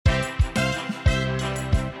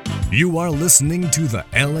You are listening to the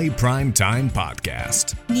LA Prime Time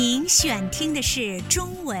Podcast. 您选听的是中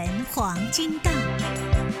文黄金档。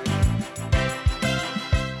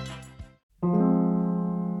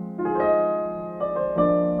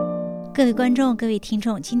各位观众，各位听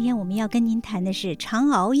众，今天我们要跟您谈的是常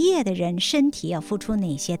熬夜的人身体要付出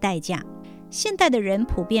哪些代价。现代的人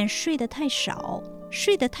普遍睡得太少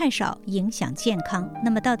影响健康，那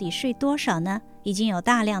么到底睡多少呢？已经有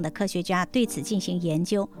大量的科学家对此进行研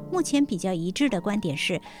究，目前比较一致的观点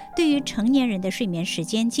是，对于成年人的睡眠时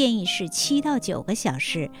间建议是7到9个小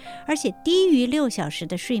时，而且低于6小时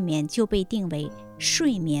的睡眠就被定为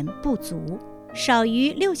睡眠不足。少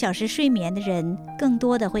于6小时睡眠的人，更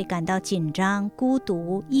多的会感到紧张、孤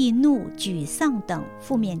独、易怒、沮丧等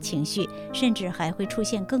负面情绪，甚至还会出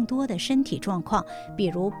现更多的身体状况，比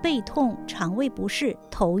如背痛、肠胃不适、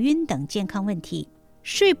头晕等健康问题。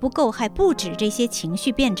睡不够还不止这些情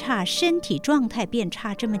绪变差、身体状态变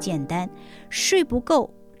差这么简单，睡不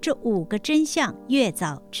够这5个真相越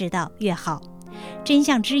早知道越好。真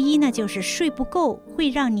相之一呢，就是睡不够会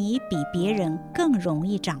让你比别人更容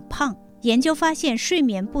易长胖。研究发现，睡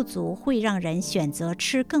眠不足会让人选择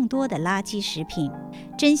吃更多的垃圾食品。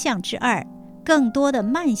真相之二，更多的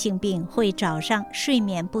慢性病会找上睡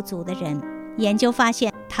眠不足的人。研究发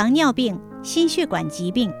现，糖尿病、心血管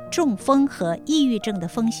疾病、中风和抑郁症的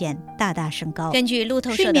风险大大升高。根据路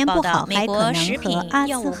透社的报道，美国食品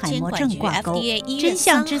药物监管局 FDA 真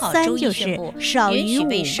相之三就是少于5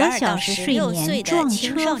个小时睡眠撞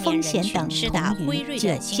车风险等同于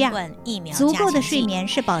酒驾。足够的睡眠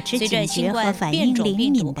是保持警觉和反应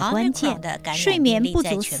灵敏的关键。睡眠不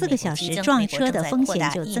足4个小时，撞车的风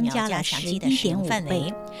险就增加了11.5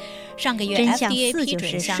倍。上个月真相4就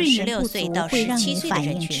是睡眠不足会让你反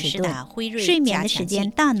应迟钝。睡眠的时间，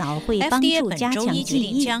大脑会帮助加强记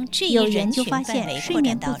忆。有研究发现，睡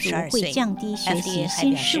眠不足会降低学习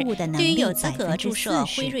新事物的能力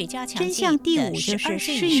40%。真相第5就是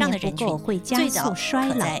睡眠不够会加速衰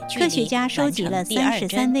老。科学家收集了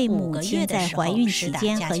33位母亲在怀孕期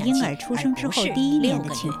间和婴儿出生之后第1年的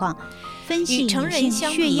情况，分析女性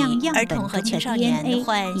血样样本中的 DNA，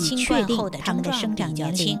 以确定他们的生长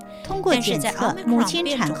年龄。通过检测母亲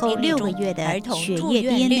产后6个月的血液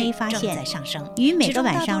DNA 发现，与每个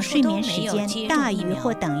晚上睡眠时间大于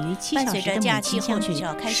或等于7小时的母亲相比，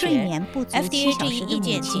睡眠不足7小时的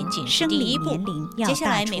母亲生理年龄要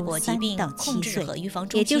大出3到7岁。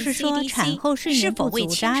也就是说，产后睡眠不足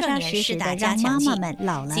扎扎实实的让妈妈们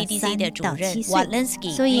老了3到7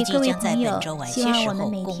岁。所以各位朋友，希望我们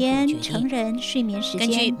每天成人睡眠时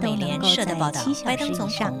间都能够在7小时以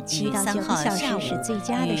上，7到9个小时是最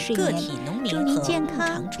佳的睡眠。祝您健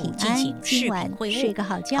康平安，今晚睡个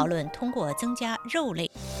好觉。讨论通过增加肉类。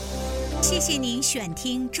谢谢您选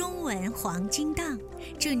听中文黄金档，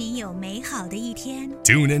祝您有美好的一天。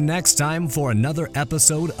Tune in next time for another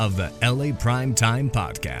episode of the LA Prime Time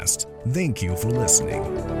Podcast. Thank you for listening.